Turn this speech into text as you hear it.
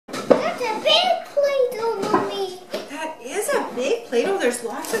That's a big Play-Doh, Mommy. That is a big Play-Doh. There's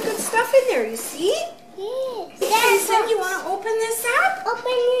lots of good stuff in there, you see? Yes. Tyson, you want to open this up? Open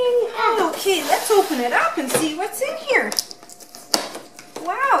it up. Okay, let's open it up and see what's in here.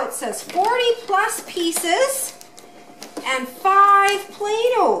 Wow, it says 40 plus pieces and 5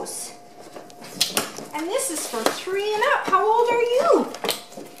 Play-Dohs. And this is for 3 and up. How old are you?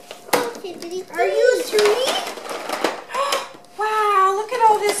 Are you 3? Wow, look at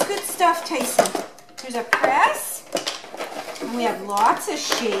all this good stuff, Tyson. There's a press, and we have lots of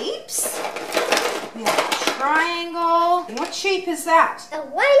shapes. We have a triangle. And what shape is that? A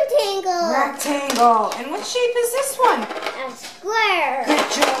rectangle. Rectangle. And what shape is this one? A square.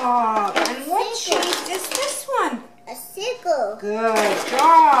 Good job. And what shape is this one? A circle. Good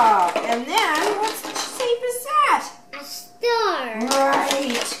job. And then, what shape is that? A star.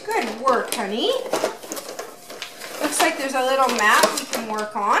 Right. Good work, honey. Looks like there's a little map we can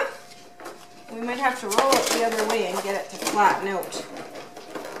work on. We might have to roll it the other way and get it to flatten out.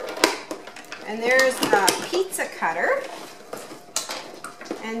 And there's a pizza cutter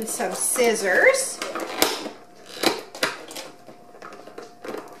and some scissors.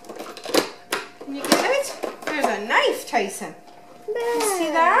 Can you get it? There's a knife, Tyson. You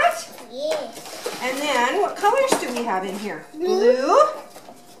see that? Yes. And then, what colors do we have in here? Blue.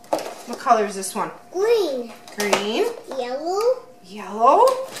 What color is this one? Green. Green. Yellow. Yellow.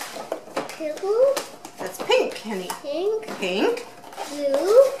 Purple. That's pink, honey. Pink. Pink.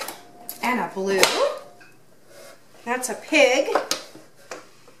 Blue. And a blue. That's a pig.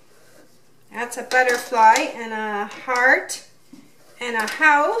 That's a butterfly and a heart and a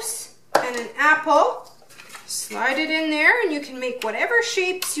house and an apple. Slide it in there and you can make whatever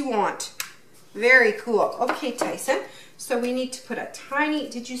shapes you want. Very cool. Okay, Tyson. So we need to put a tiny,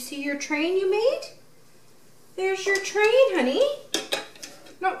 did you see your train you made? There's your train, honey.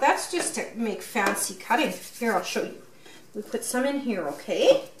 No, that's just to make fancy cutting. Here, I'll show you. We put some in here,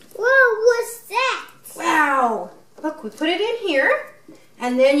 okay? Whoa, what's that? Wow. Look, we put it in here,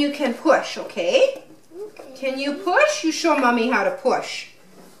 and then you can push, okay? Okay. Can you push? You show Mommy how to push.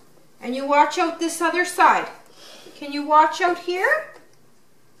 And you watch out this other side. Can you watch out here?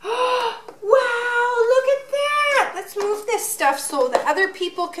 Wow, look at that. Let's move this stuff so the other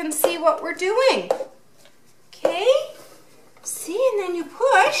people can see what we're doing. Okay? See, and then you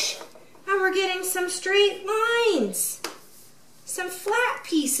push, and we're getting some straight lines. Some flat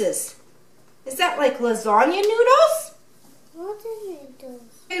pieces. Is that like lasagna noodles? What are noodles?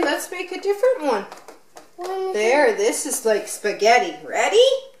 Okay, let's make a different one. One There, this is like spaghetti. Ready?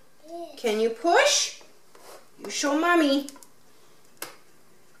 Yes. Can you push? You show Mommy.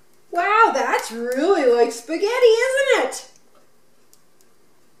 Wow, that's really like spaghetti, isn't it?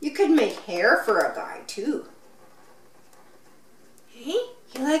 You could make hair for a guy too. Hey,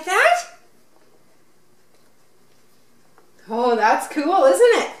 you like that? Oh, that's cool,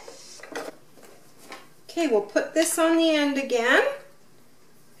 isn't it? Okay, we'll put this on the end again.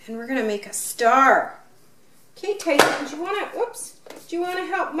 And we're gonna make a star. Okay, Tyson, do you wanna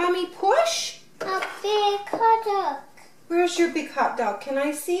help Mommy push? A big hot dog. Where's your big hot dog? Can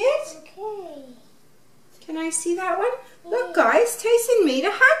I see it? Okay. Can I see that one? Look, guys, Tyson made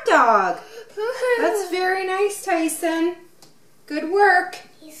a hot dog. That's very nice, Tyson. Good work.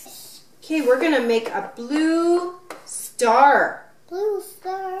 Okay, we're gonna make a blue star. Blue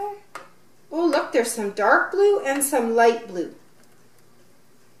star. Oh, look, there's some dark blue and some light blue.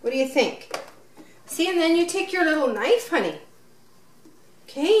 What do you think? See, and then you take your little knife, honey.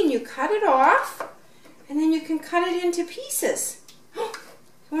 Okay, and you cut it off, and then you can cut it into pieces. You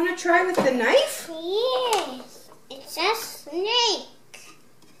want to try with the knife? Yes. It's a snake.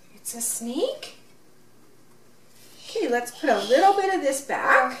 It's a snake? Okay, let's put a little bit of this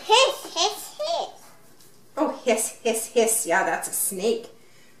back. Hiss, hiss, hiss. Oh, hiss, hiss, hiss. Yeah, that's a snake.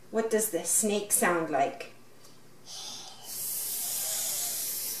 What does the snake sound like?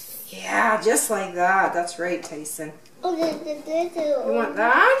 Yeah, just like that. That's right, Tyson. Oh, You want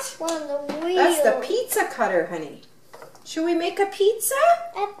that? On the wheel. That's the pizza cutter, honey. Should we make a pizza?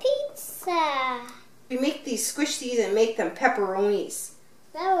 A pizza. We make these, squish these and make them pepperonis.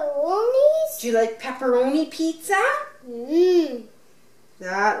 Pepperonis? Do you like pepperoni pizza? Mmm.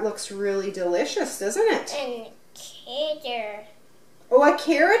 That looks really delicious, doesn't it? And carrot. Oh, a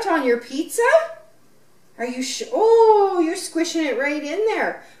carrot on your pizza? Are you sure? Oh, you're squishing it right in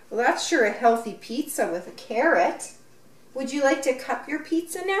there. Well, that's sure a healthy pizza with a carrot. Would you like to cut your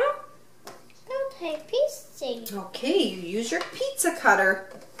pizza now? Don't take pizza. Okay, you use your pizza cutter.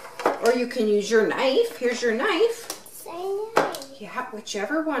 Or you can use your knife. Here's your knife. Say knife. Yeah,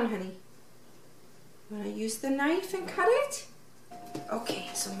 whichever one, honey. Want to use the knife and cut it? Okay,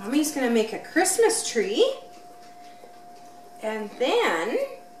 so Mommy's gonna make a Christmas tree. And then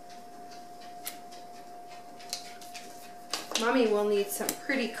Mommy will need some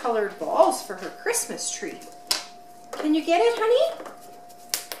pretty colored balls for her Christmas tree. Can you get it, honey?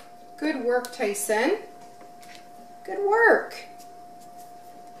 Good work, Tyson. Good work.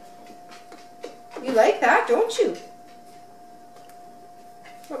 You like that, don't you?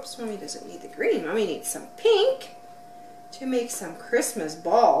 Whoops, Mommy doesn't need the green. Mommy needs some pink to make some Christmas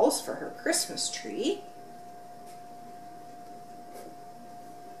balls for her Christmas tree.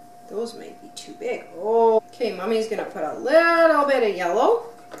 Those may be too big. Oh, okay, Mommy's gonna put a little bit of yellow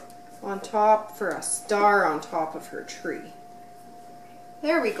on top for a star on top of her tree.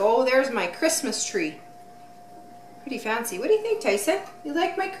 There we go, there's my Christmas tree. Pretty fancy. What do you think, Tyson? You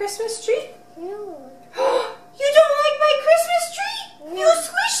like my Christmas tree? No. You don't like my Christmas tree? No. You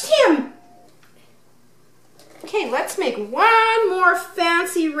squished him! Okay, let's make one more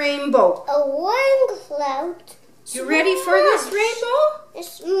fancy rainbow. A one cloud. You ready for this rainbow?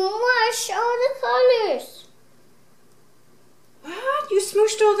 Smush all the colors. What? You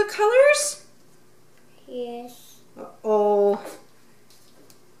smooshed all the colors? Yes. Uh-oh.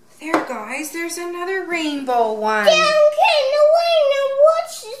 There, guys, there's another rainbow one. Down can away and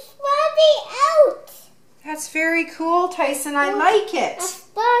watch this body out. That's very cool, Tyson. I like A it.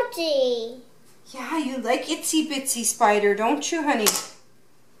 body. Yeah, you like Itsy Bitsy Spider, don't you, honey?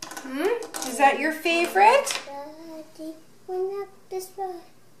 Is that your favorite? Body went up this road.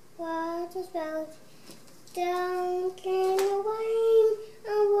 Water's road. Down can away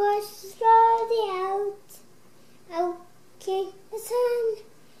and watch this body out. Out came the sun.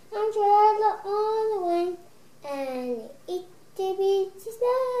 And travel all the way, and eat the beach's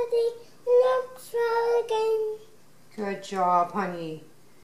body, looks well again. Good job, honey.